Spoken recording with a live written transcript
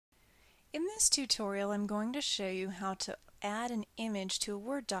In this tutorial, I'm going to show you how to add an image to a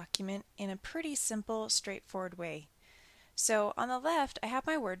Word document in a pretty simple, straightforward way. So on the left, I have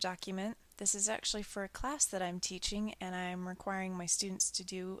my Word document. This is actually for a class that I'm teaching, and I'm requiring my students to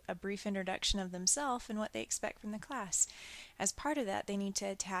do a brief introduction of themselves and what they expect from the class. As part of that, they need to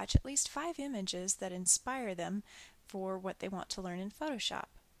attach at least 5 images that inspire them for what they want to learn in Photoshop.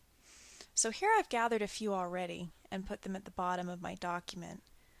 So here I've gathered a few already and put them at the bottom of my document.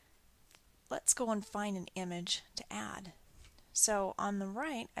 Let's go and find an image to add. So on the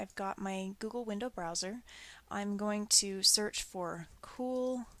right, I've got my Google window browser. I'm going to search for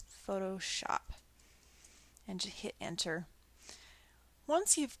Cool Photoshop and hit enter.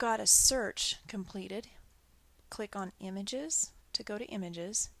 Once you've got a search completed, click on Images to go to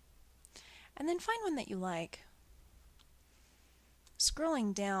Images, and then find one that you like.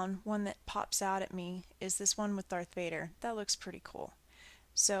 Scrolling down, one that pops out at me is this one with Darth Vader. That looks pretty cool.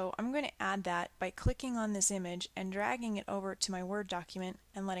 So I'm going to add that by clicking on this image and dragging it over to my Word document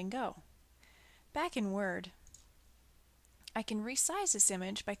and letting go. Back in Word, I can resize this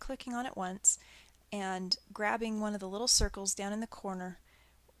image by clicking on it once and grabbing one of the little circles down in the corner,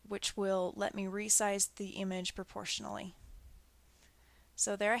 which will let me resize the image proportionally.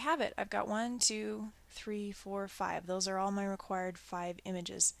 So there I have it. I've got 1, 2, 3, 4, 5. Those are all my required 5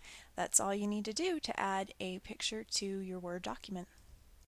 images. That's all you need to do to add a picture to your Word document.